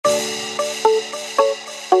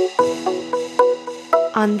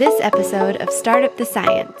on this episode of Startup the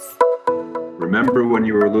Science. Remember when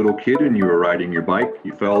you were a little kid and you were riding your bike,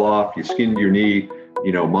 you fell off, you skinned your knee,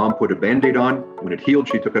 mom put a Band-Aid on. When it healed,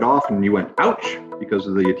 she took it off and you went, ouch, because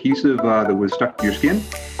of the adhesive that was stuck to your skin.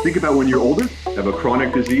 Think about when you're older, have a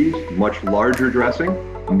chronic disease, much larger dressing,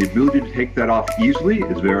 and the ability to take that off easily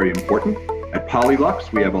is very important. At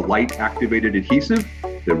Polylux, we have a light activated adhesive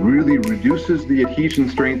that really reduces the adhesion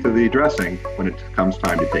strength of the dressing when it comes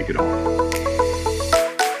time to take it off.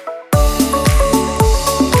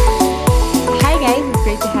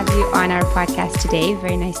 To have you on our podcast today.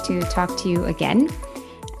 Very nice to talk to you again.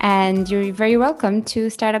 And you're very welcome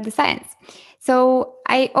to Startup the Science. So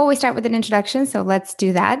I always start with an introduction, so let's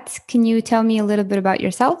do that. Can you tell me a little bit about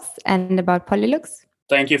yourself and about Polylux?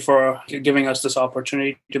 Thank you for giving us this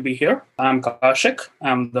opportunity to be here. I'm Kaushik.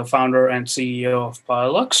 I'm the founder and CEO of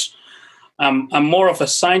Polylux. I'm more of a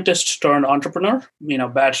scientist turned entrepreneur,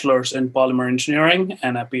 bachelor's in polymer engineering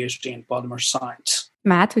and a PhD in polymer science.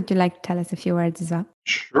 Matt, would you like to tell us a few words as well?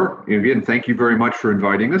 Sure. Again, thank you very much for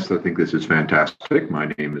inviting us. I think this is fantastic.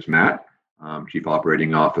 My name is Matt. I'm Chief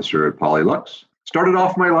Operating Officer at Polylux. Started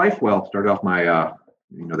off my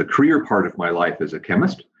the career part of my life as a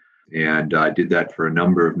chemist. And I did that for a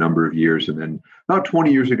number of years. And then about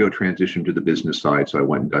 20 years ago, transitioned to the business side. So I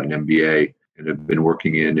went and got an MBA and have been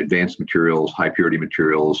working in advanced materials, high purity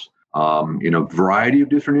materials, in a variety of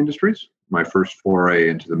different industries. My first foray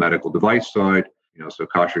into the medical device side. So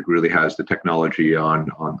Kaushik really has the technology on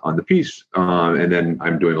the piece, and then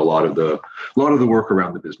I'm doing a lot of the work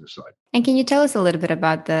around the business side. And can you tell us a little bit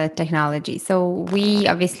about the technology? So we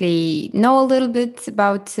obviously know a little bit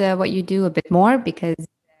about what you do, a bit more, because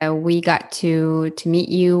we got to meet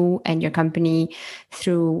you and your company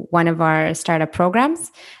through one of our startup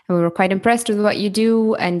programs, and we were quite impressed with what you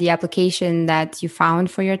do and the application that you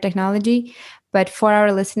found for your technology. But for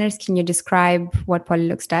our listeners, can you describe what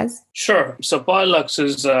Polylux does? Sure. So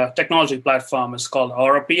Polylux's technology platform is called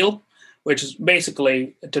AuraPeel, which is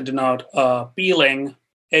basically to denote peeling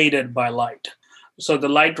aided by light. So the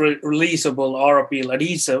light-releasable AuraPeel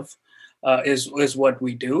adhesive is what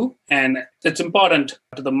we do. And it's important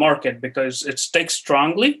to the market because it sticks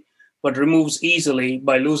strongly, but removes easily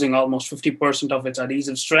by losing almost 50% of its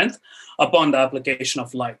adhesive strength upon the application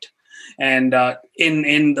of light. And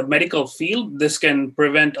in the medical field, this can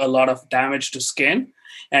prevent a lot of damage to skin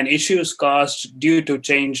and issues caused due to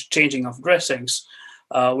changing of dressings,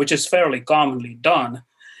 which is fairly commonly done,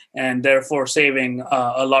 and therefore saving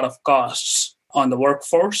a lot of costs on the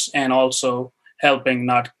workforce and also helping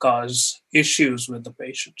not cause issues with the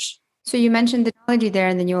patients. So you mentioned the technology there,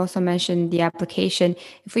 and then you also mentioned the application.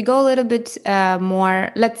 If we go a little bit more,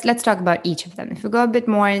 let's talk about each of them. If we go a bit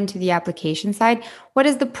more into the application side, what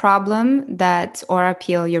is the problem that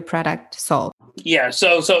AuraPeel, your product, solves? Yeah,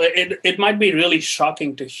 so it might be really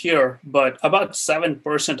shocking to hear, but about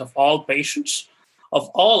 7% of all patients of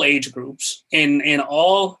all age groups in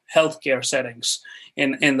all healthcare settings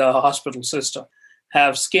in the hospital system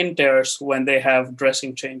have skin tears when they have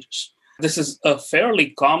dressing changes. This is a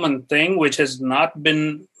fairly common thing, which has not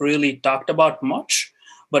been really talked about much,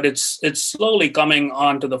 but it's slowly coming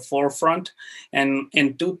onto the forefront. And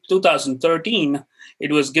in 2013,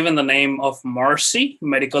 it was given the name of MARSI,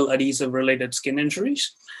 Medical Adhesive Related Skin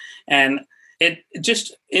Injuries. And it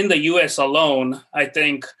just in the US alone, I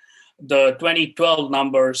think the 2012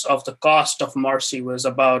 numbers of the cost of MARSI was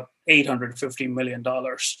about $850 million.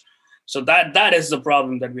 So that is the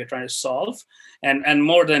problem that we're trying to solve. And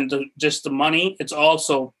more than just the money, it's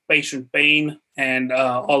also patient pain and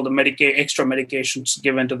all the extra medications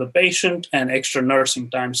given to the patient and extra nursing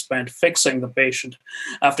time spent fixing the patient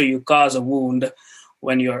after you cause a wound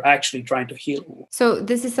when you're actually trying to heal. So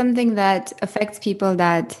this is something that affects people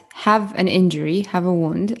that have an injury, have a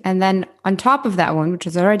wound, and then on top of that wound, which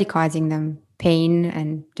is already causing them pain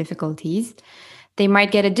and difficulties, they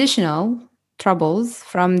might get additional troubles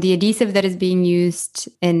from the adhesive that is being used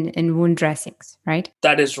in wound dressings, right?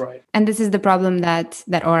 That is right. And this is the problem that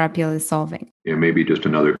AuraPeel is solving. Yeah, maybe just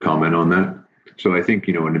another comment on that. So I think,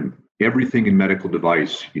 in everything in medical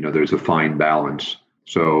device, there's a fine balance.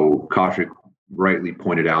 So Kaushik rightly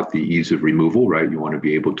pointed out the ease of removal, right? You want to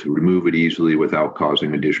be able to remove it easily without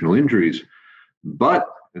causing additional injuries. But,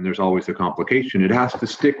 and there's always a complication, it has to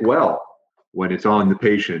stick well when it's on the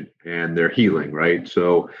patient and they're healing, right?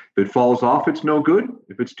 So if it falls off, it's no good.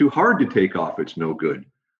 If it's too hard to take off, it's no good.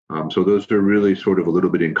 So those are really sort of a little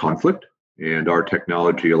bit in conflict. And our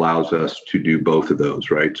technology allows us to do both of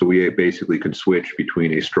those, right? So we basically can switch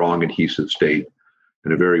between a strong adhesive state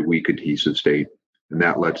and a very weak adhesive state. And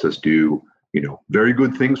that lets us do, very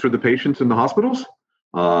good things for the patients in the hospitals,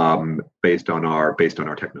 based on our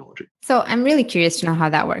technology. So I'm really curious to know how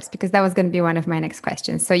that works, because that was going to be one of my next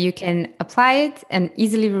questions. So you can apply it and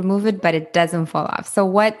easily remove it, but it doesn't fall off. So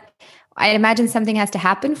I imagine something has to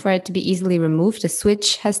happen for it to be easily removed. A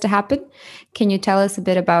switch has to happen. Can you tell us a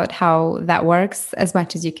bit about how that works, as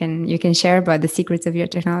much as you can share about the secrets of your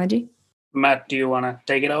technology? Matt, do you want to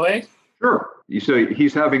take it away? Sure. So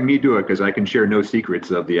he's having me do it because I can share no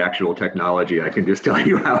secrets of the actual technology. I can just tell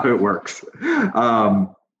you how it works,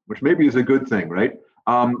 which maybe is a good thing, right?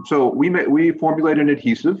 So we formulate an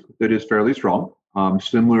adhesive that is fairly strong,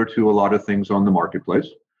 similar to a lot of things on the marketplace.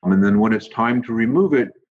 And then when it's time to remove it,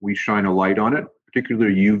 we shine a light on it,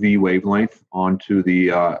 particularly UV wavelength onto the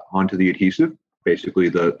adhesive, basically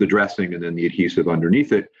the dressing and then the adhesive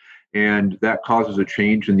underneath it. And that causes a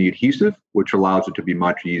change in the adhesive, which allows it to be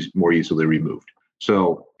much more easily removed.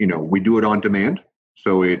 So, we do it on demand.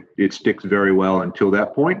 So it sticks very well until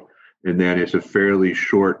that point. And then it's a fairly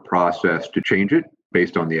short process to change it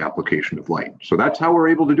based on the application of light. So that's how we're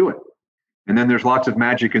able to do it. And then there's lots of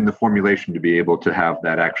magic in the formulation to be able to have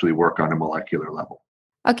that actually work on a molecular level.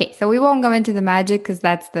 Okay, so we won't go into the magic because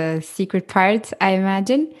that's the secret part, I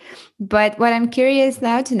imagine. But what I'm curious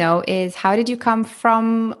now to know is, how did you come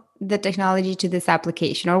from the technology to this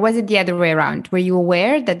application? Or was it the other way around? Were you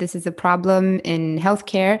aware that this is a problem in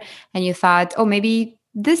healthcare and you thought, oh, maybe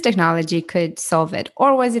this technology could solve it?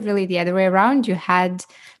 Or was it really the other way around? You had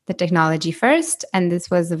the technology first and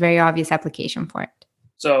this was a very obvious application for it.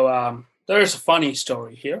 So there's a funny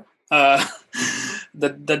story here.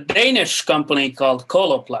 The Danish company called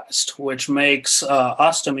Coloplast, which makes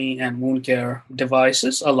ostomy and wound care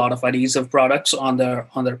devices, a lot of adhesive products on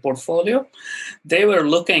their portfolio, they were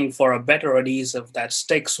looking for a better adhesive that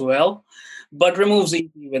sticks well, but removes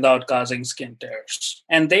easily without causing skin tears.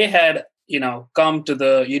 And they had come to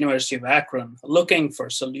the University of Akron looking for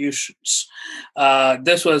solutions.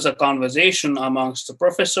 This was a conversation amongst the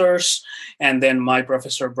professors, and then my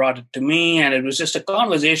professor brought it to me, and it was just a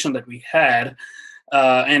conversation that we had.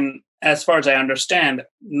 And as far as I understand,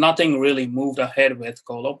 nothing really moved ahead with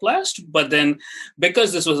Coloplast. But then,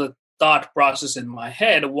 because this was a thought process in my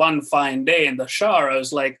head, one fine day in the shower, I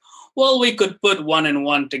was like, well, we could put one and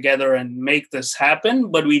one together and make this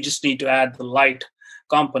happen, but we just need to add the light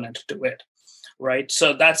component to it, right?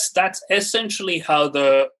 So that's essentially how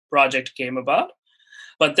the project came about.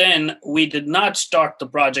 But then we did not start the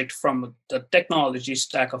project from the technology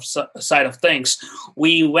stack side of things.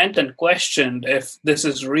 We went and questioned if this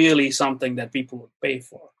is really something that people would pay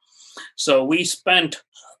for. So we spent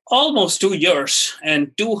almost 2 years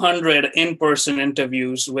and 200 in-person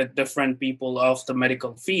interviews with different people of the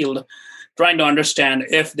medical field, trying to understand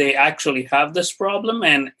if they actually have this problem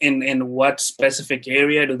and in what specific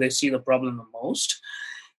area do they see the problem the most,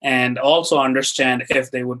 and also understand if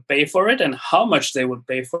they would pay for it and how much they would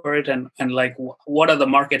pay for it, and like what are the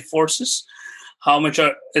market forces, how much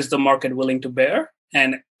is the market willing to bear,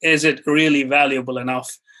 and is it really valuable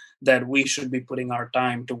enough that we should be putting our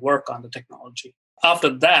time to work on the technology. After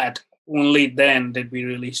that, only then did we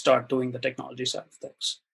really start doing the technology side of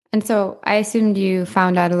things. And so I assumed you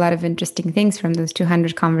found out a lot of interesting things from those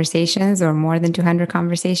 200 conversations, or more than 200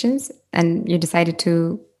 conversations, and you decided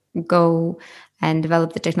to go and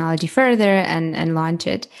develop the technology further and launch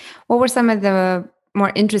it. What were some of the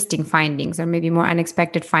more interesting findings, or maybe more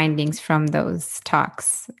unexpected findings from those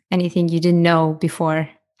talks? Anything you didn't know before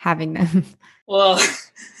having them? Well,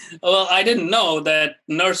 I didn't know that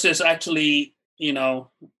nurses actually,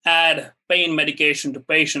 add pain medication to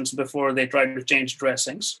patients before they try to change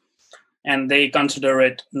dressings, and they consider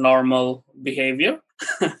it normal behavior.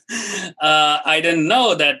 I didn't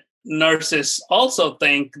know that nurses also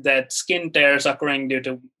think that skin tears occurring due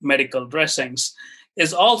to medical dressings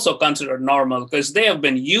is also considered normal, because they have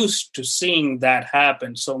been used to seeing that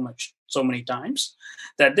happen so many times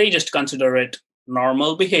that they just consider it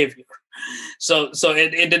normal behavior. So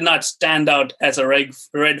it did not stand out as a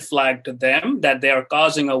red flag to them that they are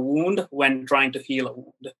causing a wound when trying to heal a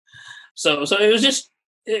wound. So it was just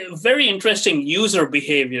very interesting user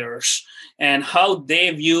behaviors and how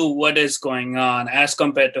they view what is going on as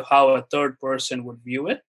compared to how a third person would view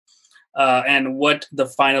it, and what the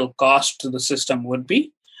final cost to the system would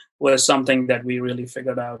be, was something that we really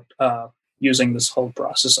figured out using this whole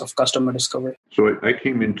process of customer discovery. So I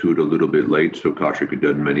came into it a little bit late, so Kaushik had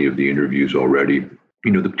done many of the interviews already.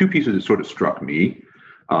 The two pieces that sort of struck me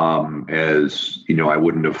as, I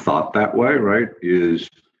wouldn't have thought that way, right, is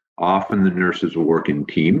often the nurses will work in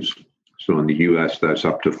teams. So in the US, that's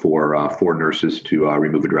up to four nurses to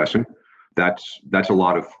remove a dressing. That's a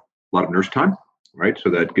lot of nurse time, right? So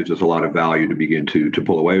that gives us a lot of value to begin to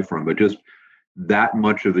pull away from. But just that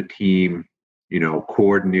much of a team,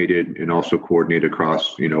 coordinated and also coordinated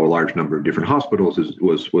across, a large number of different hospitals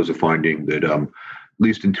was a finding that, at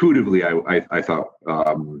least intuitively, I thought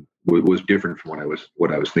was different from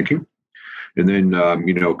what I was thinking. And then,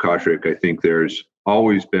 Kaushik, I think there's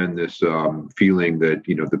always been this feeling that,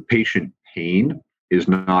 the patient pain is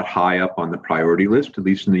not high up on the priority list, at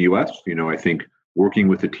least in the US. I think working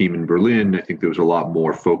with the team in Berlin, I think there was a lot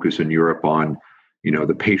more focus in Europe on,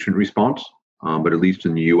 the patient response. But at least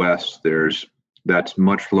in the US, that's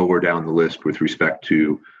much lower down the list with respect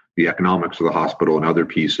to the economics of the hospital and other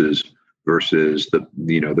pieces versus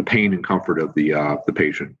the pain and comfort of the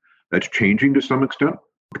patient. That's changing to some extent,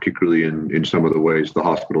 particularly in some of the ways the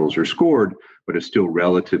hospitals are scored, but it's still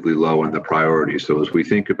relatively low in the priority. So as we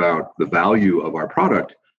think about the value of our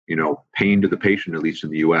product, pain to the patient, at least in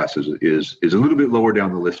the US, is a little bit lower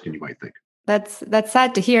down the list than you might think. That's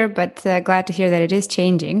sad to hear, but glad to hear that it is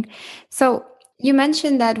changing. So you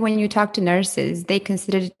mentioned that when you talk to nurses, they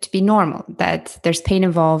consider it to be normal, that there's pain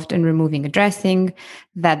involved in removing a dressing,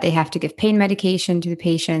 that they have to give pain medication to the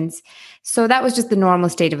patients. So that was just the normal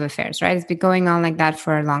state of affairs, right? It's been going on like that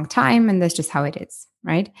for a long time, and that's just how it is,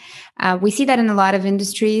 right? We see that in a lot of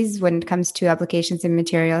industries when it comes to applications in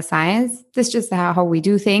material science. This is just how we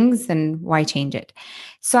do things, and why change it?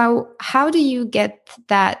 So how do you get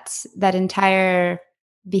that entire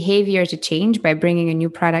behavior to change by bringing a new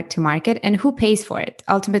product to market, and who pays for it?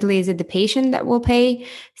 Ultimately, is it the patient that will pay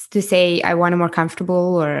to say, I want a more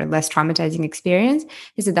comfortable or less traumatizing experience?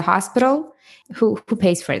 Is it the hospital? Who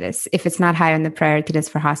pays for this if it's not high on the priority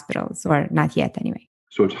list for hospitals, or not yet anyway?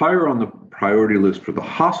 So it's higher on the priority list for the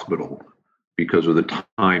hospital because of the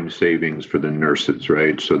time savings for the nurses,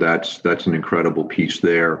 right? So that's an incredible piece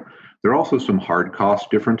there. There are also some hard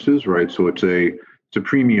cost differences, right? So it's a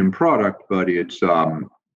premium product, but it's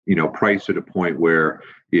priced at a point where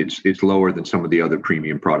it's lower than some of the other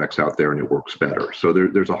premium products out there, and it works better. So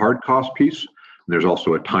there's a hard cost piece, and there's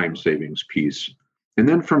also a time savings piece. And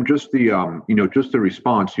then from just the just the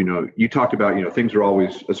response, you talked about things are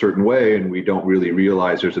always a certain way, and we don't really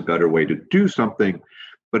realize there's a better way to do something.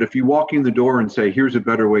 But if you walk in the door and say, "Here's a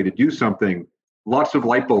better way to do something," lots of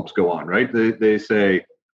light bulbs go on, right? They say,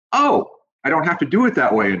 "Oh, I don't have to do it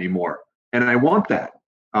that way anymore." And I want that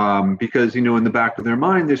because, in the back of their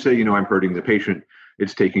mind, they say, I'm hurting the patient.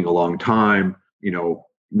 It's taking a long time.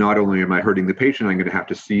 Not only am I hurting the patient, I'm going to have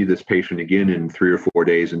to see this patient again in 3 or 4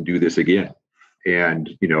 days and do this again. And,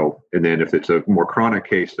 and then if it's a more chronic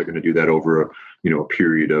case, they're going to do that over a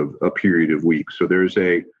period of weeks. So there's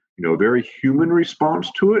a, very human response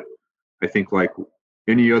to it. I think like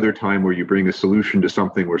any other time where you bring a solution to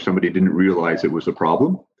something where somebody didn't realize it was a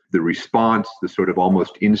problem, the response, the sort of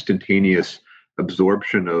almost instantaneous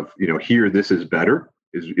absorption of, here, this is better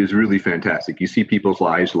is really fantastic. You see people's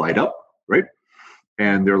eyes light up, right?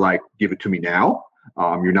 And they're like, give it to me now.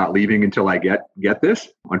 You're not leaving until I get this.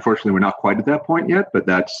 Unfortunately, we're not quite at that point yet, but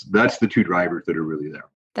that's the two drivers that are really there.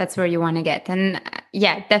 That's where you want to get. And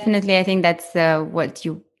yeah, definitely. I think that's what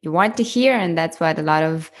you want to hear. And that's what a lot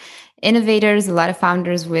of innovators, a lot of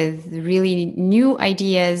founders with really new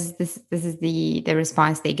ideas, this is the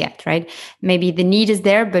response they get, right? Maybe the need is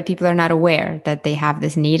there, but people are not aware that they have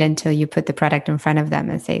this need until you put the product in front of them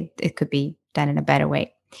and say it could be done in a better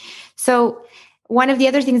way. So one of the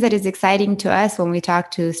other things that is exciting to us when we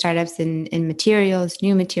talk to startups in materials,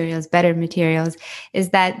 new materials, better materials, is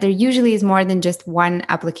that there usually is more than just one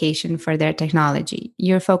application for their technology.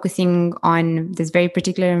 You're focusing on this very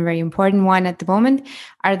particular and very important one at the moment.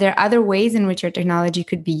 Are there other ways in which your technology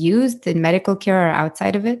could be used in medical care or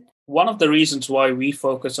outside of it? One of the reasons why we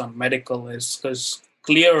focus on medical is because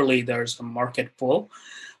clearly there's a market pull.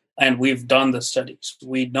 And we've done the studies.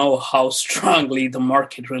 We know how strongly the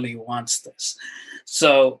market really wants this.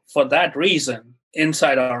 So for that reason,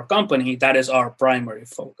 inside our company, that is our primary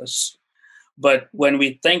focus. But when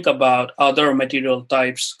we think about other material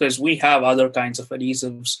types, because we have other kinds of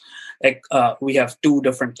adhesives, like we have 2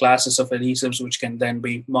 different classes of adhesives, which can then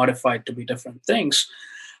be modified to be different things.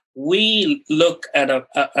 We look at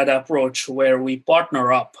an approach where we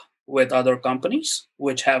partner up with other companies,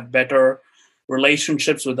 which have better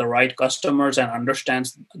relationships with the right customers and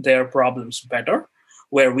understands their problems better,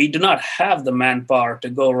 where we do not have the manpower to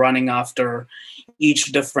go running after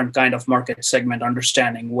each different kind of market segment,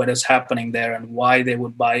 understanding what is happening there and why they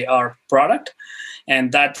would buy our product.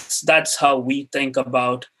 And that's how we think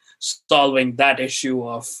about solving that issue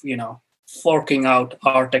of, forking out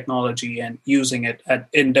our technology and using it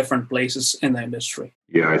in different places in the industry.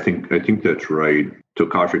 Yeah, I think that's right. So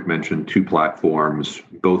Kaushik mentioned 2 platforms,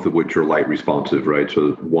 both of which are light responsive, right?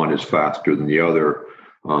 So one is faster than the other.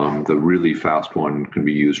 The really fast one can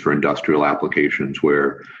be used for industrial applications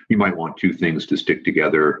where you might want two things to stick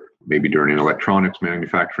together, maybe during an electronics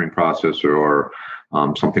manufacturing process or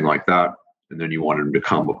something like that. And then you want them to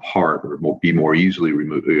come apart or be more easily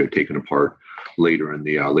taken apart later in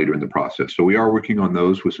the process. So we are working on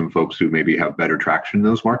those with some folks who maybe have better traction in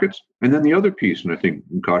those markets. And then the other piece, and I think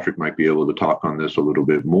Kaushik might be able to talk on this a little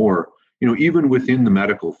bit more, even within the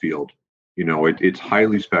medical field, it's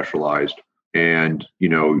highly specialized. And,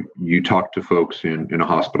 you talk to folks in a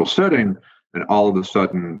hospital setting, and all of a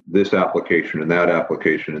sudden this application and that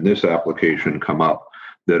application and this application come up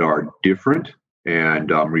that are different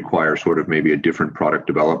and require sort of maybe a different product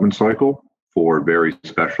development cycle for very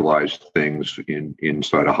specialized things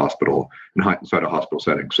inside a hospital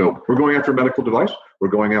setting. So we're going after a medical device. We're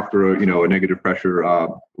going after a negative pressure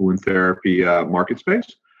wound therapy market space.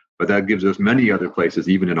 But that gives us many other places,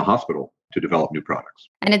 even in a hospital, to develop new products.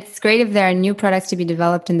 And it's great if there are new products to be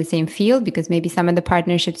developed in the same field, because maybe some of the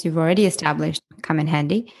partnerships you've already established come in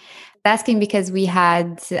handy. Asking because we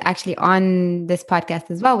had actually on this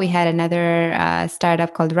podcast as well, we had another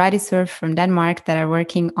startup called Radisurf from Denmark that are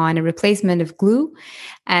working on a replacement of glue.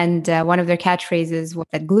 And one of their catchphrases was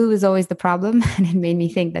that glue is always the problem. And it made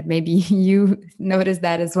me think that maybe you noticed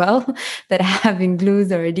that as well, that having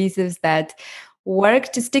glues or adhesives that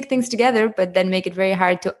work to stick things together, but then make it very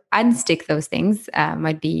hard to unstick those things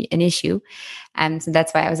might be an issue. So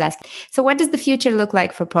that's why I was asking. So what does the future look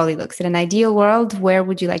like for Polylux? In an ideal world, where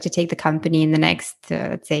would you like to take the company in the next,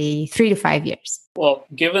 let's say, 3 to 5 years? Well,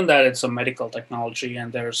 given that it's a medical technology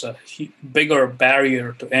and there's a bigger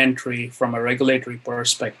barrier to entry from a regulatory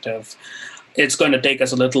perspective, it's going to take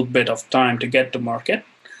us a little bit of time to get to market.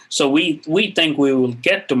 So we think we will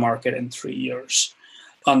get to market in 3 years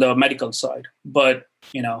on the medical side. But,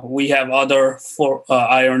 we have other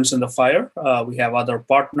irons in the fire. We have other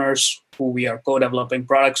partners who we are co-developing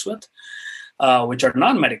products with, which are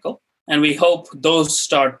non-medical. And we hope those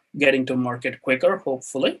start getting to market quicker,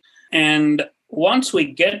 hopefully. And once we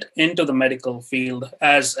get into the medical field,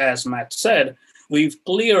 as Matt said, we've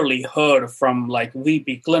clearly heard from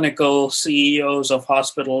VP clinical CEOs of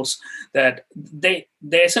hospitals that they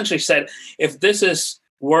essentially said, if this is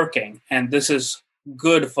working and this is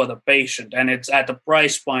good for the patient and it's at a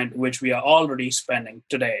price point which we are already spending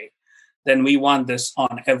today, then we want this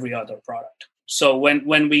on every other product. So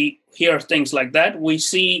when we hear things like that, we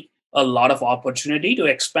see a lot of opportunity to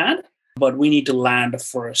expand, but we need to land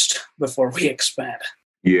first before we expand.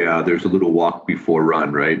 Yeah, there's a little walk before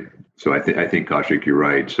run, right? So I think Kaushik, you're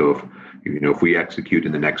right. So if we execute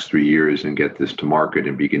in the next 3 years and get this to market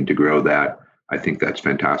and begin to grow that, I think that's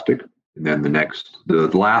fantastic. And then the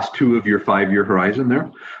last 2 of your 5-year horizon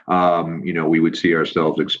there, we would see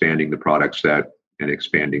ourselves expanding the product set and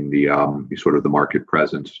expanding the sort of the market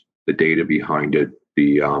presence, the data behind it,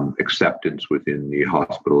 the acceptance within the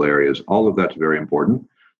hospital areas. All of that's very important,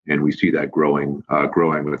 and we see that growing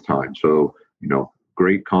with time. So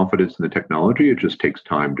great confidence in the technology. It just takes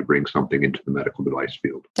time to bring something into the medical device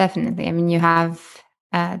field. Definitely. I mean, you have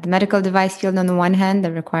the medical device field on the one hand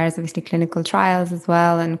that requires obviously clinical trials as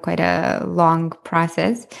well and quite a long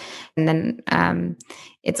process. And then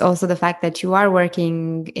it's also the fact that you are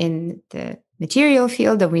working in the material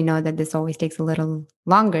field that we know that this always takes a little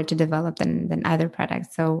longer to develop than other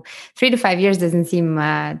products. So 3 to 5 years doesn't seem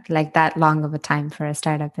like that long of a time for a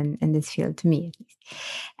startup in this field to me,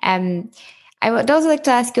 at least. I would also like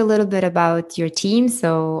to ask you a little bit about your team.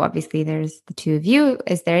 So obviously there's the 2 of you.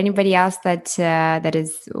 Is there anybody else that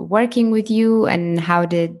is working with you? And how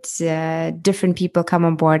did different people come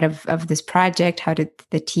on board of this project? How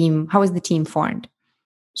was the team formed?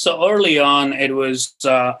 So early on, it was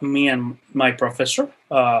me and my professor.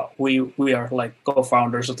 We are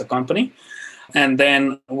co-founders of the company. And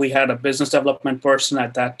then we had a business development person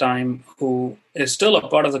at that time who is still a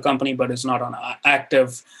part of the company, but is not on an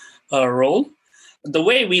active role. The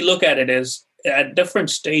way we look at it is at different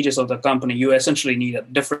stages of the company, you essentially need a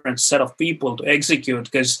different set of people to execute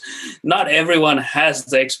because not everyone has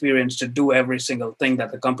the experience to do every single thing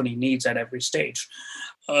that the company needs at every stage.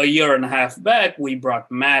 A year and a half back, we brought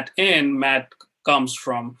Matt in. Matt comes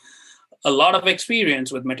from a lot of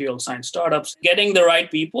experience with material science startups, getting the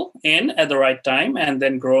right people in at the right time and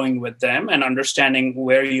then growing with them and understanding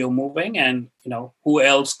where you're moving and who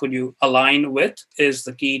else could you align with is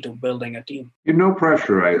the key to building a team. No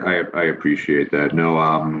pressure. I appreciate that. No,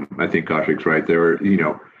 I think Kaushik's right there.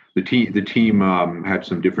 The team had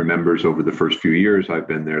some different members over the first few years. I've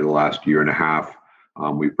been there the last year and a half.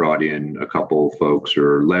 We've brought in a couple folks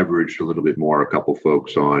or leveraged a little bit more, a couple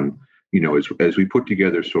folks on as we put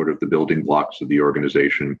together sort of the building blocks of the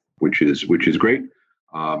organization, which is great.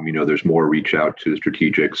 There's more reach out to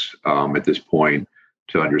strategics at this point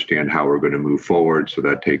to understand how we're going to move forward. So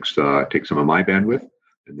that takes some of my bandwidth.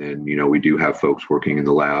 And then, we do have folks working in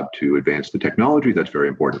the lab to advance the technology. That's very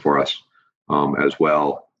important for us as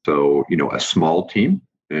well. So, a small team.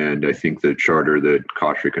 And I think the charter that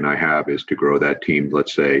Kaushik and I have is to grow that team,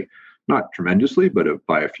 let's say, not tremendously, but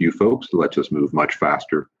by a few folks that lets us move much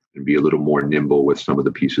faster and be a little more nimble with some of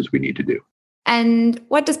the pieces we need to do. And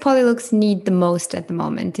what does Polylux need the most at the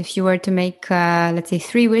moment? If you were to make, let's say,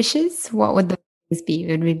 3 wishes, what would the things be?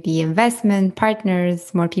 Would it be investment,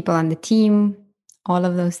 partners, more people on the team, all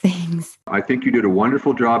of those things? I think you did a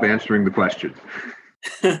wonderful job answering the question.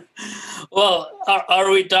 Well, are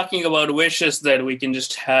we talking about wishes that we can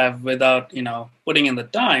just have without, putting in the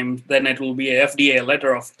time? Then it will be a FDA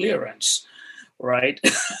letter of clearance, right?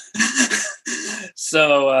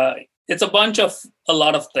 So it's a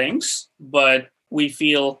lot of things, but we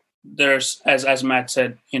feel there's, as Matt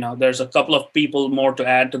said, there's a couple of people more to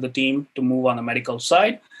add to the team to move on the medical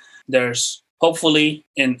side. There's hopefully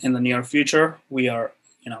in the near future, we are,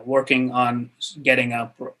 working on getting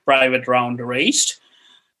a private round raised.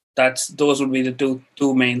 Those would be the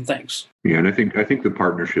two main things. Yeah, and I think the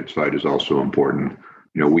partnership side is also important.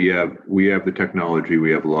 We have the technology,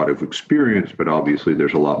 we have a lot of experience, but obviously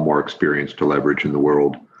there's a lot more experience to leverage in the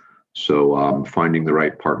world. So finding the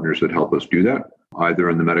right partners that help us do that,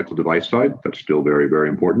 either in the medical device side, that's still very, very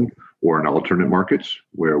important, or in alternate markets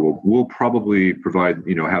where we'll probably provide,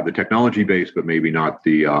 have the technology base, but maybe not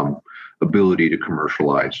the ability to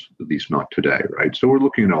commercialize, at least not today, right? So we're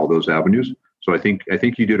looking at all those avenues. So I think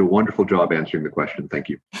you did a wonderful job answering the question. Thank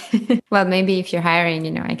you. Well, maybe if you're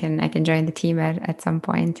hiring, I can join the team at some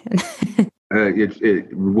point.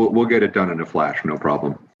 We'll get it done in a flash, no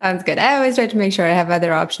problem. Sounds good. I always try to make sure I have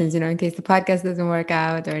other options, in case the podcast doesn't work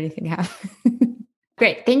out or anything happens.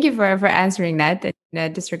 Great. Thank you for answering that.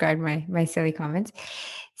 Disregard my silly comments.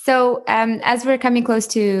 So as we're coming close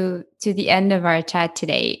to the end of our chat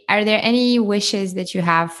today, are there any wishes that you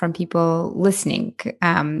have from people listening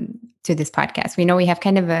to this podcast? We know we have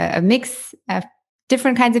kind of a mix of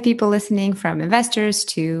different kinds of people listening, from investors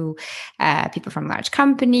to people from large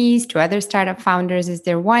companies to other startup founders. Is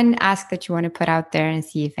there one ask that you want to put out there and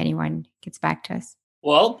see if anyone gets back to us?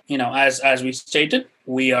 Well, as we stated,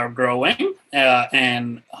 we are growing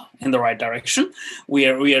and in the right direction. We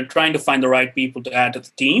are trying to find the right people to add to the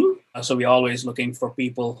team. So we're always looking for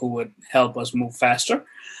people who would help us move faster.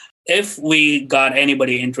 If we got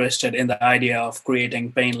anybody interested in the idea of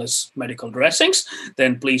creating painless medical dressings,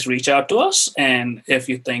 then please reach out to us. And if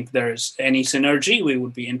you think there's any synergy, we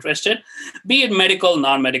would be interested. Be it medical,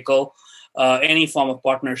 non-medical, any form of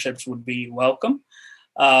partnerships would be welcome.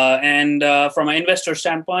 And from an investor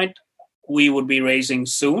standpoint, we would be raising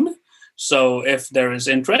soon. So if there is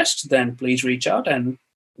interest, then please reach out and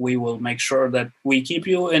we will make sure that we keep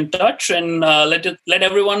you in touch and let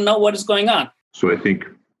everyone know what is going on. So I think,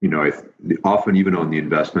 often even on the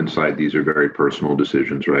investment side, these are very personal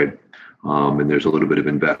decisions, right? And there's a little bit of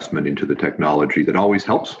investment into the technology that always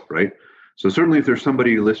helps, right? So certainly if there's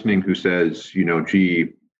somebody listening who says,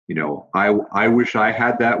 I wish I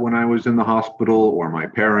had that when I was in the hospital, or my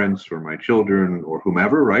parents or my children or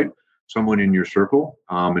whomever, right? Someone in your circle,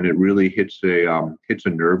 and it really hits a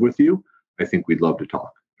nerve with you. I think we'd love to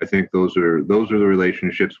talk. I think those are the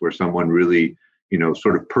relationships where someone really,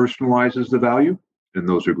 sort of personalizes the value, and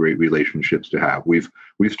those are great relationships to have. We've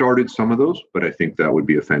started some of those, but I think that would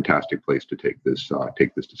be a fantastic place to take this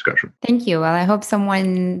discussion. Thank you. Well, I hope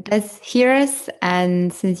someone does hear us.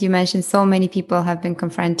 And since you mentioned so many people have been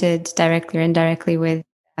confronted directly or indirectly with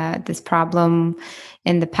this problem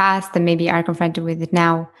in the past and maybe are confronted with it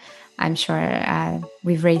now, I'm sure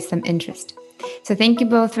we've raised some interest. So thank you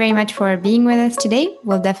both very much for being with us today.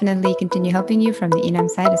 We'll definitely continue helping you from the Enam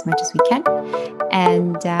side as much as we can.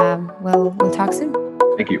 And we'll talk soon.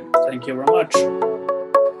 Thank you. Thank you very much.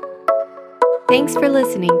 Thanks for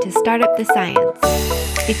listening to Startup the Science.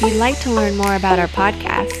 If you'd like to learn more about our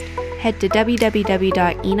podcast, head to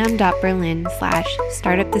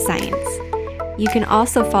www.enam.berlin/startupthescience. You can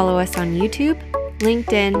also follow us on YouTube,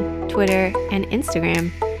 LinkedIn, Twitter, and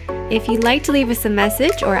Instagram. If you'd like to leave us a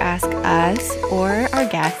message or ask us or our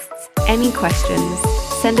guests any questions,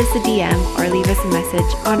 send us a DM or leave us a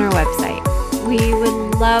message on our website. We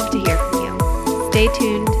would love to hear from you. Stay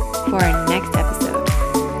tuned for our next episode.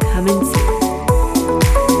 Coming soon.